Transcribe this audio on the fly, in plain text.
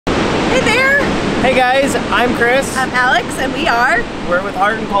Hey there! Hey guys, I'm Chris. I'm Alex, and we're with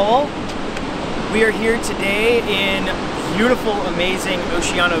Heart and Cole. We are here today in beautiful, amazing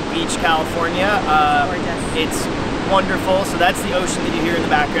Oceano Beach, California. Gorgeous. It's wonderful. So that's the ocean that you hear in the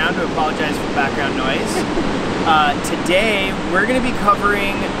background. I apologize for the background noise. Today, we're going to be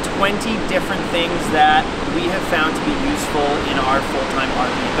covering 20 different things that we have found to be useful in our full-time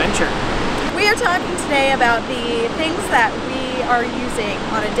RV adventure. We are talking today about the things that we are using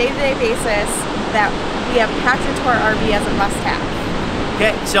on a day-to-day basis that we have packed into our RV as a must-have.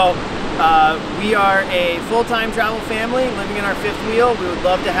 Okay, so we are a full-time travel family living in our fifth wheel. We would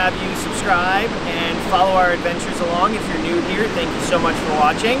love to have you subscribe and follow our adventures along. If you're new here, thank you so much for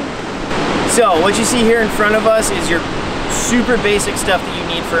watching. So what you see here in front of us is your super basic stuff that you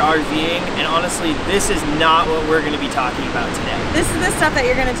need for RVing, and honestly, this is not what we're going to be talking about today. This is the stuff that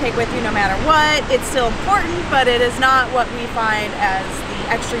you're going to take with you no matter what. It's still important, but it is not what we find as the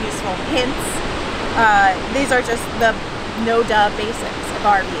extra useful hints. These are just the no-duh basics of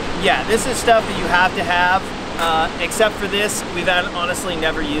RVing. Yeah, this is stuff that you have to have. Except for this, we've honestly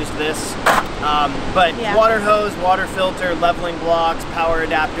never used this. But yeah. Water hose, water filter, leveling blocks, power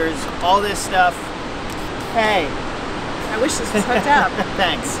adapters, all this stuff. Hey. I wish this was hooked up.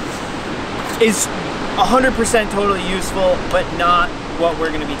 Thanks. Is 100% totally useful, but not what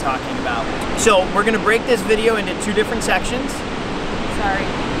we're going to be talking about. So we're going to break this video into two different sections. Sorry.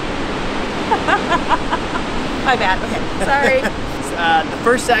 My bad. Okay. Sorry. The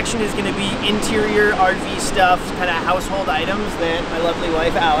first section is going to be interior RV stuff, kind of household items that my lovely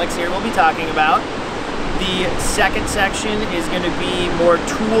wife Alex here will be talking about. The second section is going to be more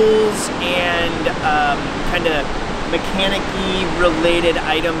tools and kind of mechanic-y related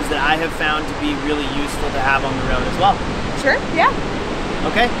items that I have found to be really useful to have on the road as well. Sure, yeah.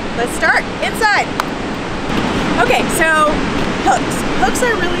 Okay. Let's start inside. Okay, so hooks. Hooks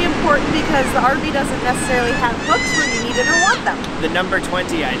are really important because the RV doesn't necessarily have hooks where you need it or want them. The number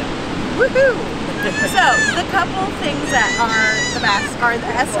 20 item. Woohoo! So, the couple things that are the best are the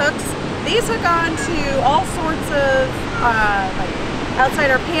S-hooks. These hook on to all sorts of, like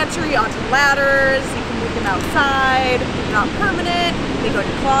outside our pantry, onto ladders. You can move them outside. They're not permanent. They go in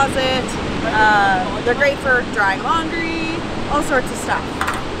your closet. They're great for drying laundry, all sorts of stuff.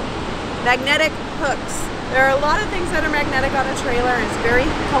 Magnetic hooks. There are a lot of things that are magnetic on a trailer, and it's very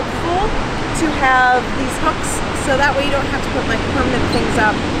helpful to have these hooks so that way you don't have to put like permanent things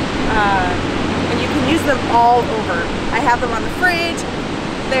up, and you can use them all over. I have them on the fridge.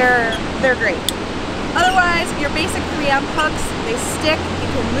 They're great. Otherwise, your basic 3M hooks, they stick. You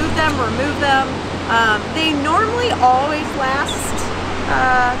can move them, remove them. They normally always last.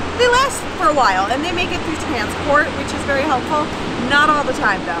 They last for a while, and they make it through transport, which is very helpful. Not all the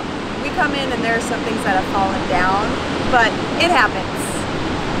time, though. We come in and there are some things that have fallen down, but it happens.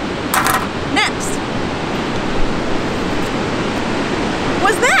 Next.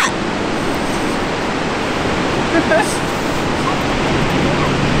 What's that?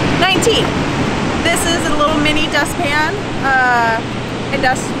 19. This is a little mini dustpan and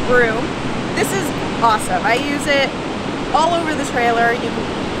dust broom. This is awesome. I use it all over the trailer. You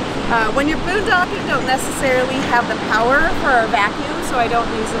can, when you're boondocking, don't necessarily have the power for a vacuum, so I don't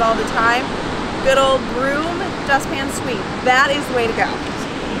use it all the time. Good old broom, dustpan sweep. That is the way to go.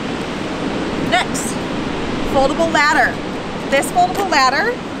 Next, foldable ladder. This foldable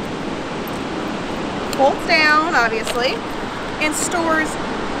ladder folds down, obviously, and stores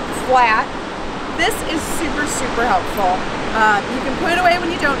flat. This is super, super helpful. You can put it away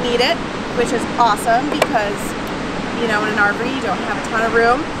when you don't need it, which is awesome because, you know, in an RV you don't have a ton of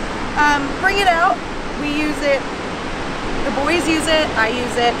room. Bring it out. We use it. The boys use it. I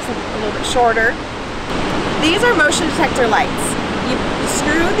use it because I'm a little bit shorter. These are motion detector lights. You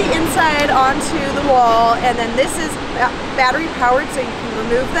screw the inside onto the wall, and then this is battery powered, so you can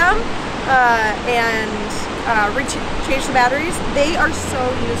remove them and change the batteries. They are so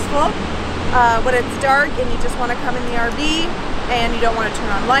useful when it's dark and you just want to come in the RV and you don't want to turn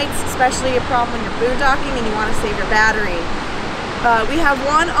on lights, especially a problem when you're boondocking and you want to save your battery. We have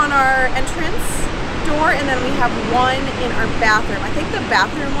one on our entrance door, and then we have one in our bathroom. I think the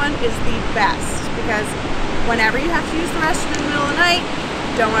bathroom one is the best because whenever you have to use the restroom in the middle of the night,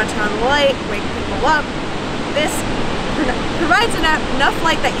 don't want to turn on the light, wake people up. This provides enough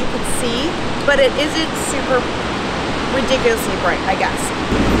light that you can see, but it isn't super ridiculously bright, I guess.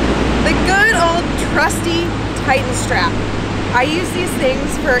 The good old trusty Titan strap. I use these things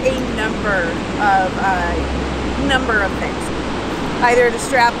for a number of things. Either to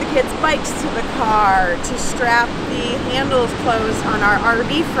strap the kids' bikes to the car, to strap the handles closed on our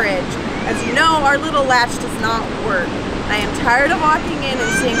RV fridge. As you know, our little latch does not work. I am tired of walking in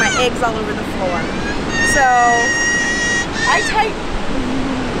and seeing my eggs all over the floor. So I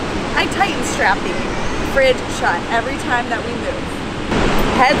tighten strap the fridge shut every time that we move.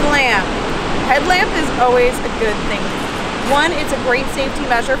 Headlamp. Headlamp is always a good thing. One, it's a great safety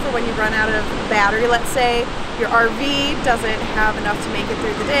measure for when you run out of battery. Let's say your RV doesn't have enough to make it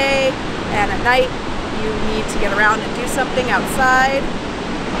through the day, and at night you need to get around and do something outside.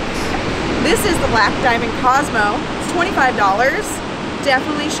 This is the Black Diamond Cosmo. It's $25.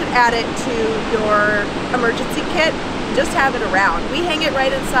 Definitely should add it to your emergency kit. Just have it around. We hang it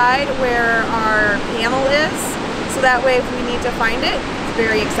right inside where our panel is, so that way if we need to find it, it's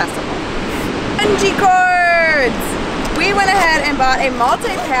very accessible. Bungee cords! We went ahead and bought a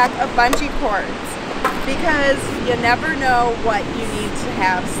multi-pack of bungee cords because you never know what you need to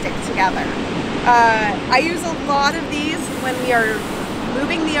have stick together. I use a lot of these when we are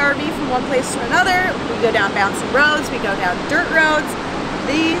moving the RV from one place to another. We go down bouncy roads, we go down dirt roads.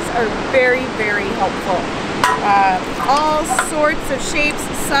 These are very, very helpful. All sorts of shapes,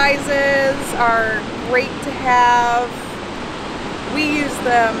 sizes are great to have. We use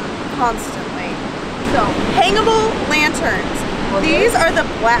them constantly. So, hangable lanterns. These are the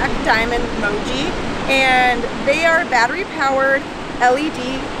Black Diamond Moji, and they are battery-powered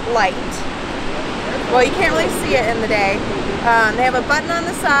LED light. Well, you can't really see it in the day. They have a button on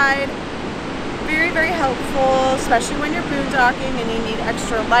the side. Very, very helpful, especially when you're boondocking and you need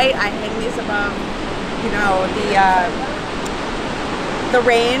extra light. I hang these above, you know, the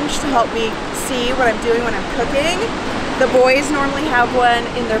range to help me see what I'm doing when I'm cooking. The boys normally have one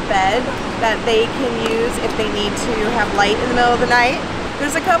in their bed that they can use if they need to have light in the middle of the night.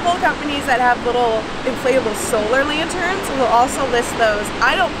 There's a couple of companies that have little inflatable solar lanterns. We'll also list those.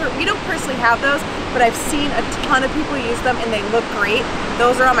 We don't personally have those, but I've seen a ton of people use them and they look great.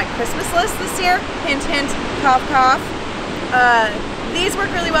 Those are on my Christmas list this year. Hint, hint, cough, cough. These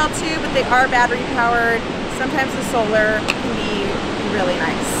work really well too, but they are battery powered. Sometimes the solar can be really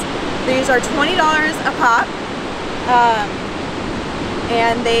nice. These are $20 a pop.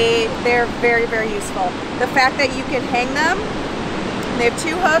 And they're very, very useful. The fact that you can hang them, they have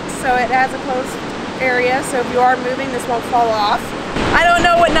two hooks, so it has a closed area, so if you are moving, this won't fall off. I don't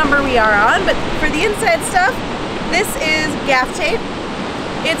know what number we are on, but for the inside stuff, this is gaff tape.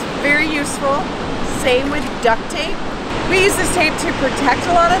 It's very useful. Same with duct tape. We use this tape to protect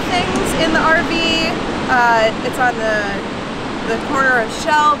a lot of things in the RV. It's on the corner of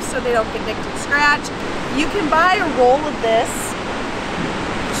shelves so they don't get nicked and scratched. You can buy a roll of this.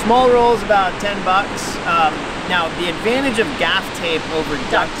 Small roll is about 10 bucks. Now, the advantage of gaff tape over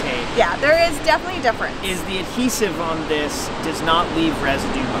duct tape, yeah, there is definitely a difference, is the adhesive on this does not leave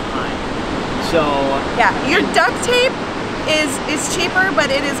residue behind. So yeah, your duct tape is cheaper, but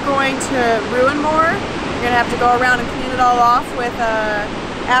it is going to ruin more. You're gonna have to go around and clean it all off with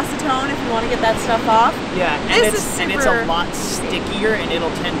acetone if you want to get that stuff off. Yeah, and it's a lot stickier, and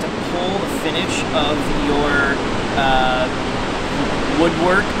it'll tend to pull the finish of your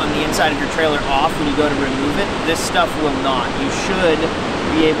woodwork on the inside of your trailer off when you go to remove it. This stuff will not. You should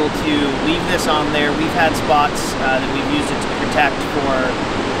be able to leave this on there. We've had spots that we've used it to protect for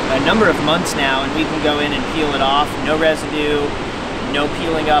a number of months now, and we can go in and peel it off. No residue, no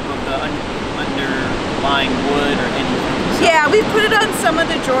peeling up of the underlying wood or anything. So. Yeah, we've put it on some of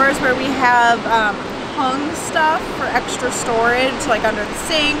the drawers where we have hung stuff for extra storage, like under the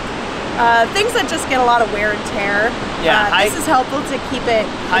sink. Things that just get a lot of wear and tear. Yeah, this is helpful to keep it.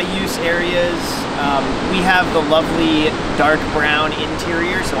 High use areas. We have the lovely dark brown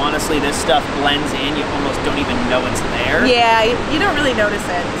interior, so honestly this stuff blends in. You almost don't even know it's there. Yeah, you don't really notice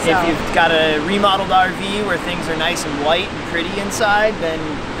it. So. If you've got a remodeled RV where things are nice and white and pretty inside, then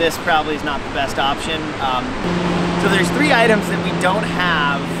this probably is not the best option. So there's 3 items that we don't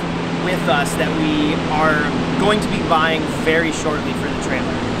have with us that we are going to be buying very shortly for the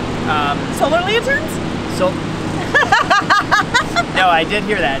trailer. Solar lanterns? No, I did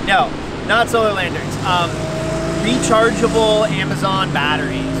hear that. No, not solar lanterns. Rechargeable Amazon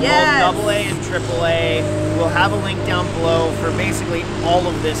batteries, yes. Both AA and AAA. We'll have a link down below for basically all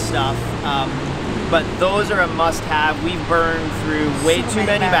of this stuff. But those are a must-have. We've burned through way too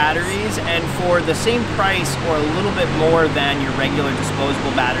many batteries, and for the same price or a little bit more than your regular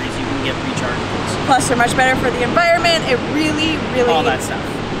disposable batteries, you can get rechargeables. Plus, they're much better for the environment. It really, really all that stuff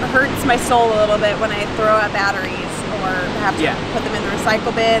hurts my soul a little bit when I throw out batteries or have to put them in the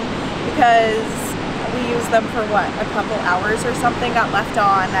recycle bin, because we use them for what, a couple hours or something got left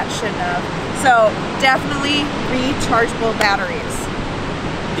on that shouldn't have. So definitely rechargeable batteries.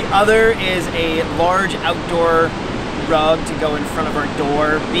 The other is a large outdoor rug to go in front of our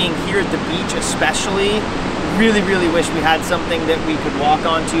door. Being here at the beach especially, really, really wish we had something that we could walk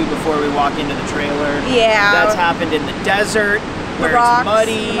onto before we walk into the trailer. Yeah. That's happened in the desert, where rocks, it's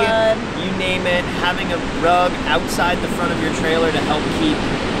muddy, mud. you name it. Having a rug outside the front of your trailer to help keep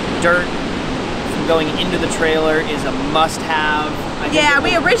dirt from going into the trailer is a must-have. Yeah,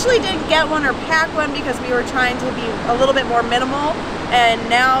 we originally didn't get one or pack one because we were trying to be a little bit more minimal, and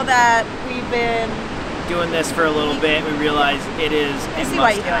now that we've been doing this for a little bit, we realize it is a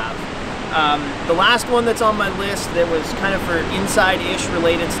must-have. The last one that's on my list that was kind of for inside-ish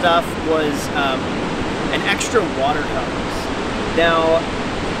related stuff was an extra water hose. Now,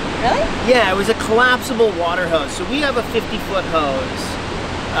 really? Yeah, it was a collapsible water hose. So we have a 50-foot hose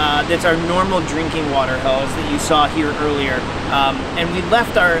that's our normal drinking water hose that you saw here earlier. And we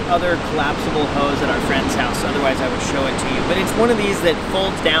left our other collapsible hose at our friend's house, otherwise I would show it to you. But it's one of these that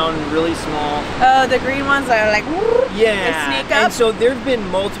folds down really small. Oh, the green ones that are like, yeah, they sneak up. And so there have been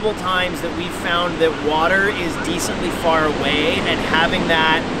multiple times that we've found that water is decently far away, and having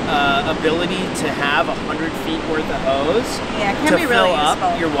that ability to have 100 feet worth of hose to fill really up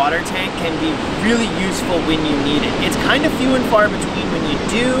your water tank can be really useful when you need it. It's kind of few and far between when you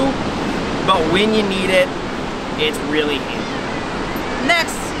do, but when you need it, it's really handy.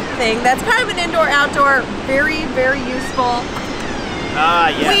 Next thing, that's kind of an indoor-outdoor, very, very useful.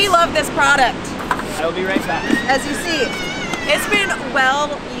 Yes. We love this product. I will be right back. As you see, it's been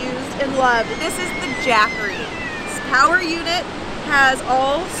well used and loved. This is the Jackery. This power unit has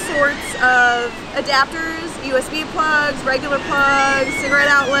all sorts of adapters, USB plugs, regular plugs, cigarette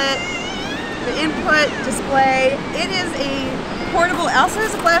outlet, the input display. It is a portable, also has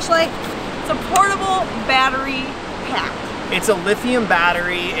a flashlight. It's a portable battery pack. It's a lithium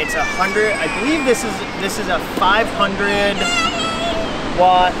battery. It's 100. I believe this is a 500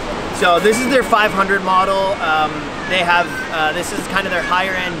 watt. So this is their 500 model. They have this is kind of their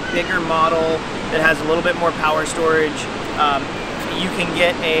higher end, bigger model that has a little bit more power storage. You can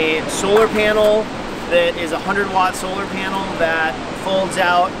get a solar panel that is a 100-watt solar panel that folds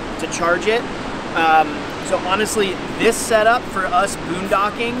out to charge it. So honestly, this setup for us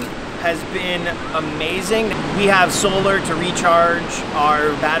boondocking has been amazing. We have solar to recharge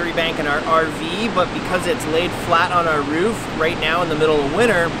our battery bank in our RV, but because it's laid flat on our roof right now in the middle of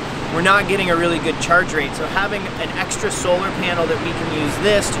winter, we're not getting a really good charge rate. So having an extra solar panel that we can use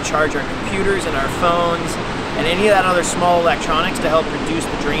this to charge our computers and our phones and any of that other small electronics to help reduce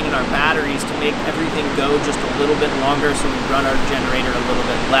the drain in our batteries to make everything go just a little bit longer so we run our generator a little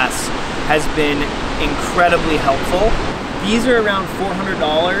bit less has been incredibly helpful. These are around $400.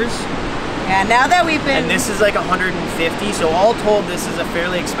 Yeah, now that we've been... And this is like $150, so all told, this is a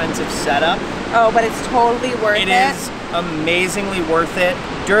fairly expensive setup. Oh, but it's totally worth it. It is amazingly worth it.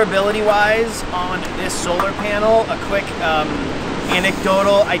 Durability-wise, on this solar panel, a quick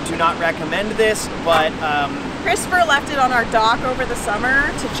anecdotal, I do not recommend this, but... Christopher left it on our dock over the summer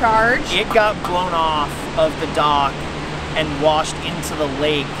to charge. It got blown off of the dock and washed into the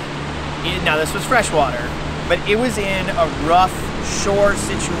lake. Now, this was freshwater, but it was in a rough shore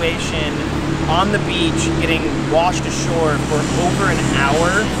situation on the beach, getting washed ashore for over an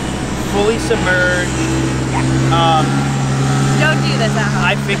hour, fully submerged. Don't do this at home.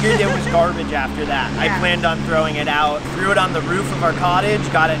 I figured it was garbage after that. Yeah. I planned on throwing it out, threw it on the roof of our cottage,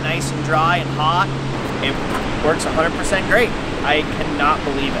 got it nice and dry and hot. It works 100% great. I cannot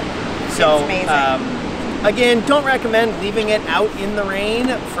believe it. So, it's amazing. Again, don't recommend leaving it out in the rain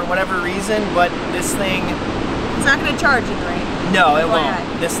for whatever reason, but this thing... It's not going to charge in the rain. No, it won't.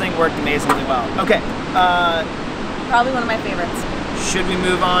 This thing worked amazingly well. Okay. Probably one of my favorites. Should we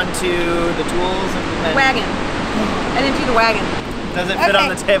move on to the tools? And wagon. I didn't do the wagon. Does it fit on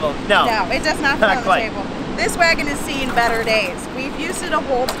the table? No. No, it does not fit on quite. the table. This wagon has seen better days. We've used it a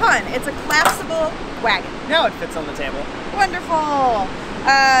whole ton. It's a collapsible wagon. Now it fits on the table. Wonderful.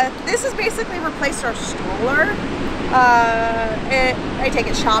 This has basically replaced our stroller. I take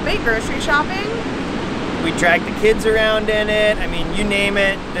it shopping, grocery shopping. We drag the kids around in it. I mean, you name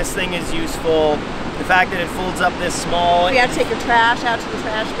it, this thing is useful. The fact that it folds up this small. You have to take your trash out to the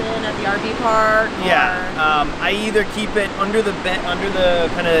trash bin at the RV park. Yeah, I either keep it under the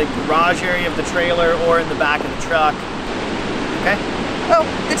kind of garage area of the trailer or in the back of the truck. Okay. Oh,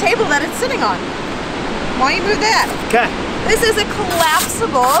 the table that it's sitting on. Why don't you move that? Okay. This is a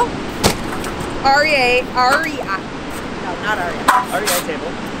collapsible REI. No, not REI. REI table.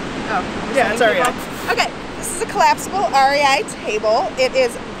 Oh. Yeah, it's REI. Okay, this is a collapsible REI table. It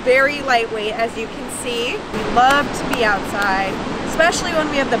is very lightweight, as you can see. We love to be outside, especially when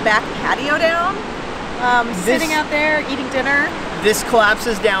we have the back patio down. sitting out there eating dinner. This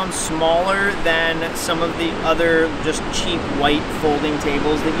collapses down smaller than some of the other just cheap white folding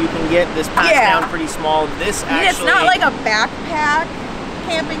tables that you can get. This packs down pretty small. This actually... it's not like a backpack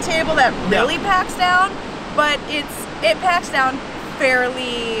camping table that really packs down, but it packs down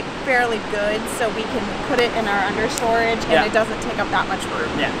fairly good, so we can put it in our under storage and it doesn't take up that much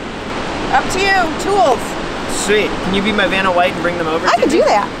room. Yeah. Up to you. Tools. Sweet. Can you be my Vanna White and bring them over? I can do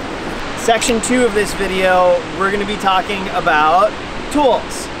that. Section 2 of this video, we're going to be talking about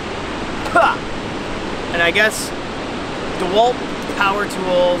tools. And I guess DeWalt power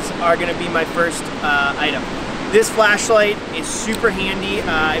tools are going to be my first item. This flashlight is super handy.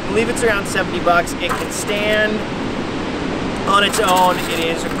 I believe it's around 70 bucks. It can stand on its own. It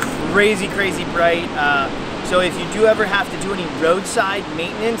is crazy bright. So if you do ever have to do any roadside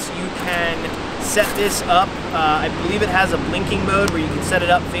maintenance, you can set this up. I believe it has a blinking mode where you can set it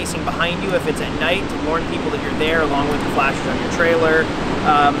up facing behind you if it's at night to warn people that you're there, along with the flashes on your trailer.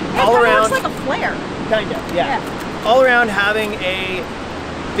 All around, looks like a flare. Kind of, yeah. All around, having a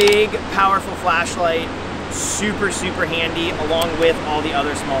big, powerful flashlight, super handy, along with all the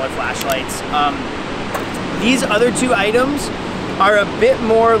other smaller flashlights. These other two items are a bit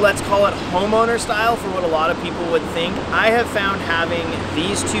more, let's call it homeowner style, for what a lot of people would think. I have found having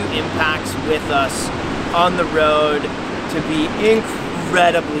these two impacts with us on the road to be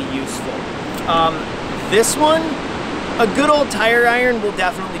incredibly useful. This one, a good old tire iron will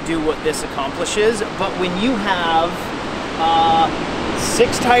definitely do what this accomplishes, but when you have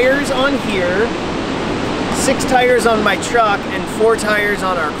 6 tires on here, 6 tires on my truck, and 4 tires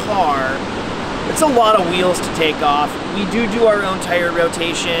on our car, it's a lot of wheels to take off. We do our own tire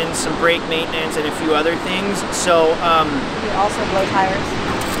rotation, some brake maintenance, and a few other things. So you also blow tires.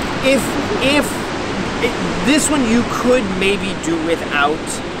 This one you could maybe do without.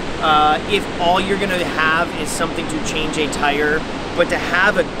 If all you're gonna have is something to change a tire, but to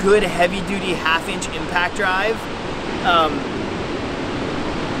have a good heavy-duty half-inch impact drive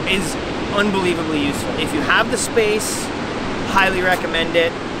is unbelievably useful. If you have the space, highly recommend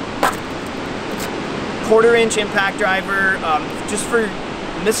it. 1/4-inch impact driver, just for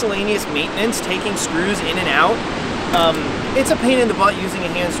miscellaneous maintenance, taking screws in and out. It's a pain in the butt using a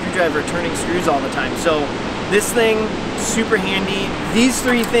hand screwdriver, turning screws all the time. So this thing, super handy. These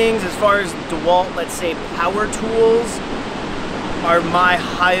 3 things, as far as DeWalt, let's say, power tools, are my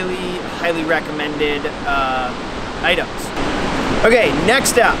highly recommended items. Okay,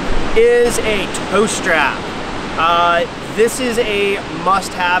 next up is a tow strap. This is a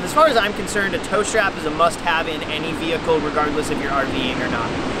must-have. As far as I'm concerned, a tow strap is a must-have in any vehicle, regardless if you're RVing or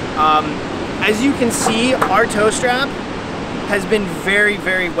not. As you can see, our tow strap has been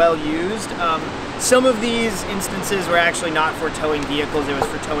very well used. Some of these instances were actually not for towing vehicles, it was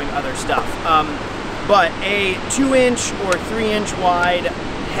for towing other stuff. But a 2-inch or 3-inch wide,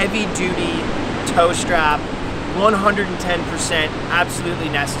 heavy-duty tow strap, 110% absolutely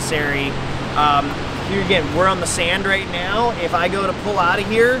necessary. Here again, we're on the sand right now. If I go to pull out of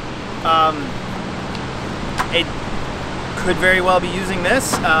here, it could very well be using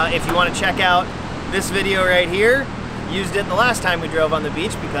this. If you want to check out this video right here, used it the last time we drove on the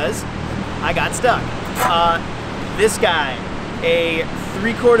beach because I got stuck. This guy, a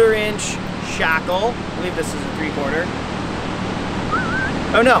 3/4-inch shackle. I believe this is a 3/4.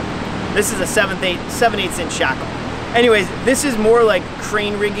 Oh no, this is a 7/8 inch shackle. Anyways, this is more like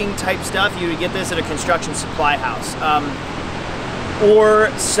crane rigging type stuff. You would get this at a construction supply house.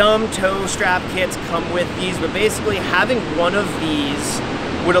 Or some tow strap kits come with these, but basically having one of these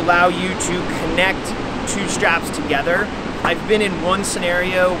would allow you to connect 2 straps together. I've been in one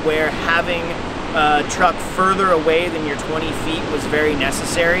scenario where having a truck further away than your 20 feet was very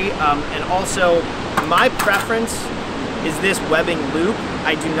necessary. And also, my preference is this webbing loop.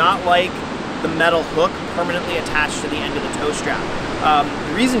 I do not like the metal hook permanently attached to the end of the tow strap.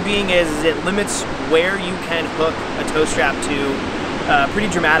 The reason being is it limits where you can hook a tow strap to pretty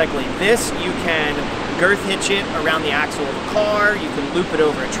dramatically. This, you can girth hitch it around the axle of a car, you can loop it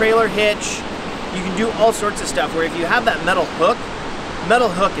over a trailer hitch, you can do all sorts of stuff, where if you have that metal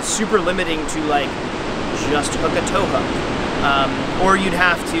hook is super limiting to like just hook a tow hook. Or you'd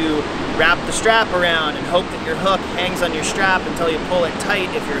have to wrap the strap around and hope that your hook hangs on your strap until you pull it tight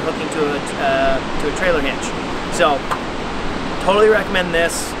if you're hooking to a trailer hitch. So, totally recommend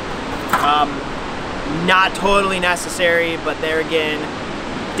this. Not totally necessary, but there again,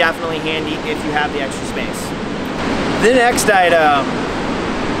 definitely handy if you have the extra space. The next item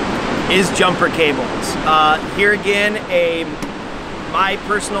is jumper cables. Here again, my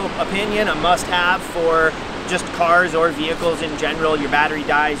personal opinion, a must-have for just cars or vehicles in general, your battery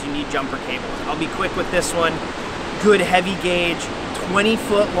dies, you need jumper cables. I'll be quick with this one. Good heavy gauge,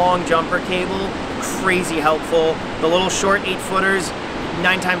 20-foot long jumper cable, crazy helpful. The little short 8-footers,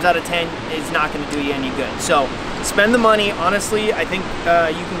 9 times out of 10 is not going to do you any good. So spend the money. Honestly, I think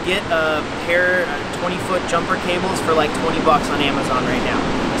you can get a pair of 20-foot jumper cables for like 20 bucks on Amazon right now.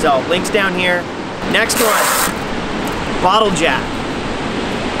 So links down here. Next one, bottle jack.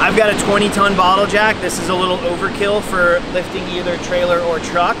 I've got a 20-ton bottle jack. This is a little overkill for lifting either trailer or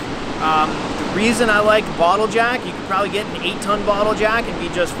truck. The reason I like bottle jack, you could probably get an 8-ton bottle jack and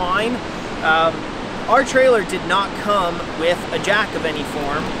be just fine. Our trailer did not come with a jack of any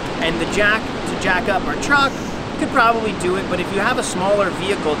form, and the jack to jack up our truck could probably do it, but if you have a smaller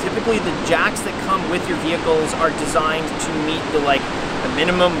vehicle, typically the jacks that come with your vehicles are designed to meet the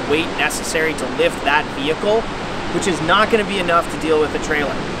minimum weight necessary to lift that vehicle, which is not going to be enough to deal with a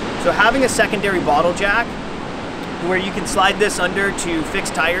trailer. So having a secondary bottle jack where you can slide this under to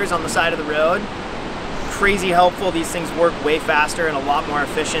fix tires on the side of the road, crazy helpful. These things work way faster and a lot more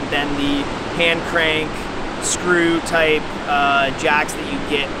efficient than the hand crank, screw type jacks that you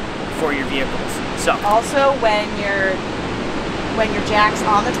get for your vehicles. So also when your jack's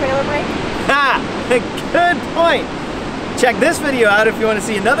on the trailer brake. Ha! Good point. Check this video out if you want to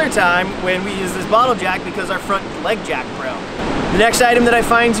see another time when we use this bottle jack because our front leg jack broke. The next item that I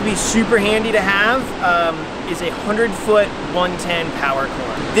find to be super handy to have is a 100-foot 110 power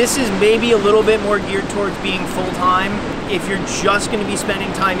cord. This is maybe a little bit more geared towards being full-time. If you're just going to be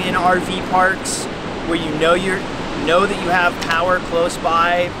spending time in RV parks where you know that you have power close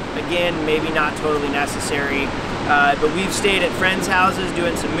by, again, maybe not totally necessary. But we've stayed at friends' houses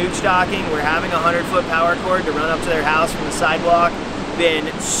doing some mooch docking. We're having a 100-foot power cord to run up to their house from the sidewalk.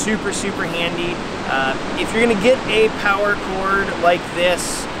 Been super, super handy. If you're gonna get a power cord like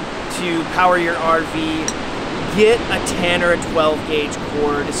this to power your RV, get a 10 or a 12 gauge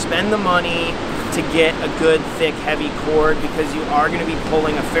cord. Spend the money to get a good, thick, heavy cord because you are gonna be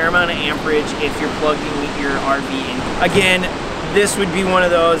pulling a fair amount of amperage if you're plugging your RV in. Again, this would be one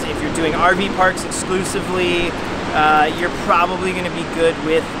of those, if you're doing RV parks exclusively, you're probably going to be good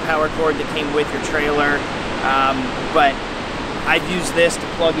with the power cord that came with your trailer, but I've used this to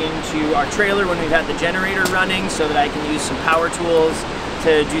plug into our trailer when we've had the generator running so that I can use some power tools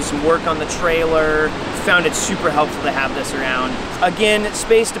to do some work on the trailer. Found it super helpful to have this around. Again,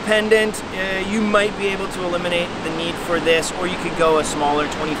 space dependent, you might be able to eliminate the need for this, or you could go a smaller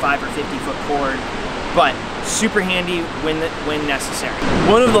 25 or 50-foot cord, but super handy when necessary.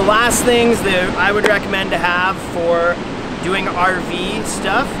 One of the last things that I would recommend to have for doing RV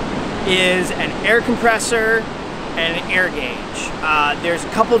stuff is an air compressor and an air gauge. There's a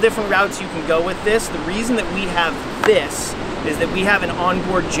couple different routes you can go with this. The reason that we have this is that we have an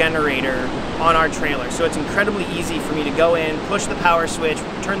onboard generator on our trailer. So it's incredibly easy for me to go in, push the power switch,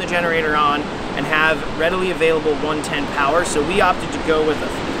 turn the generator on, and have readily available 110 power. So we opted to go with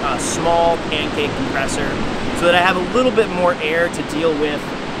a small pancake compressor so that I have a little bit more air to deal with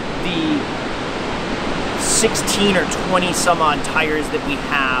the 16 or 20 some odd tires that we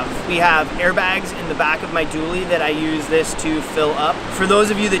have. We have airbags in the back of my dually that I use this to fill up. For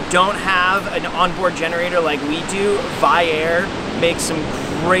those of you that don't have an onboard generator like we do, Viair makes some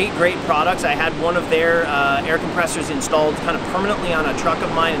great products. I had one of their air compressors installed kind of permanently on a truck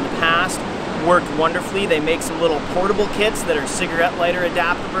of mine in the past. Worked wonderfully. They make some little portable kits that are cigarette lighter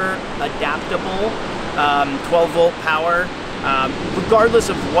adaptable, 12-volt power. Regardless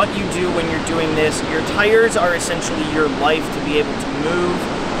of what you do when you're doing this, your tires are essentially your life to be able to move.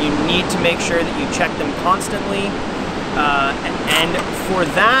 You need to make sure that you check them constantly. And for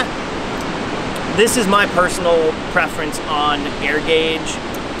that, this is my personal preference on air gauge.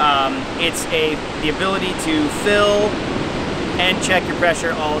 It's the ability to fill and check your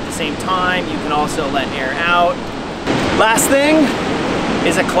pressure all at the same time. You can also let air out. Last thing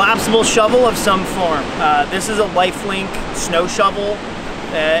is a collapsible shovel of some form. This is a LifeLink snow shovel.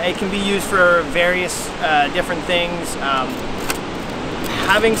 It can be used for various different things.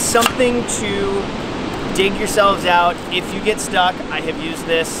 Having something to dig yourselves out if you get stuck. I have used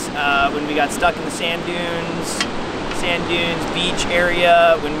this when we got stuck in the sand dunes beach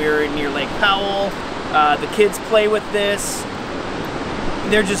area when we were near Lake Powell. The kids play with this.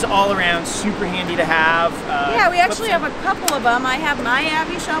 They're just all around super handy to have. Yeah, we actually have a couple of them. I have my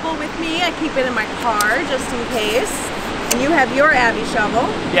Abby shovel with me. I keep it in my car just in case. And you have your Abby shovel.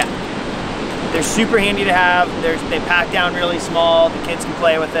 Yeah. They're super handy to have. They pack down really small. The kids can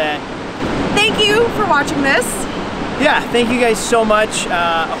play with it. Thank you for watching this. Yeah, thank you guys so much.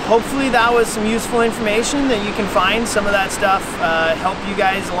 Hopefully that was some useful information that you can find some of that stuff help you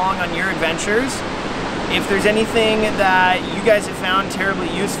guys along on your adventures. If there's anything that you guys have found terribly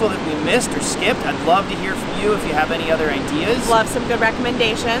useful that we missed or skipped, I'd love to hear from you if you have any other ideas. Love some good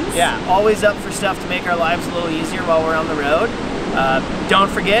recommendations. Yeah, always up for stuff to make our lives a little easier while we're on the road.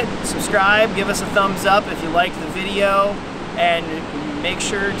 Don't forget, subscribe, give us a thumbs up if you liked the video, and make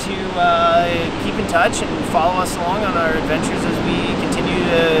sure to keep in touch and follow us along on our adventures as we continue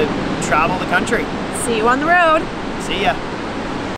to travel the country. See you on the road. See ya.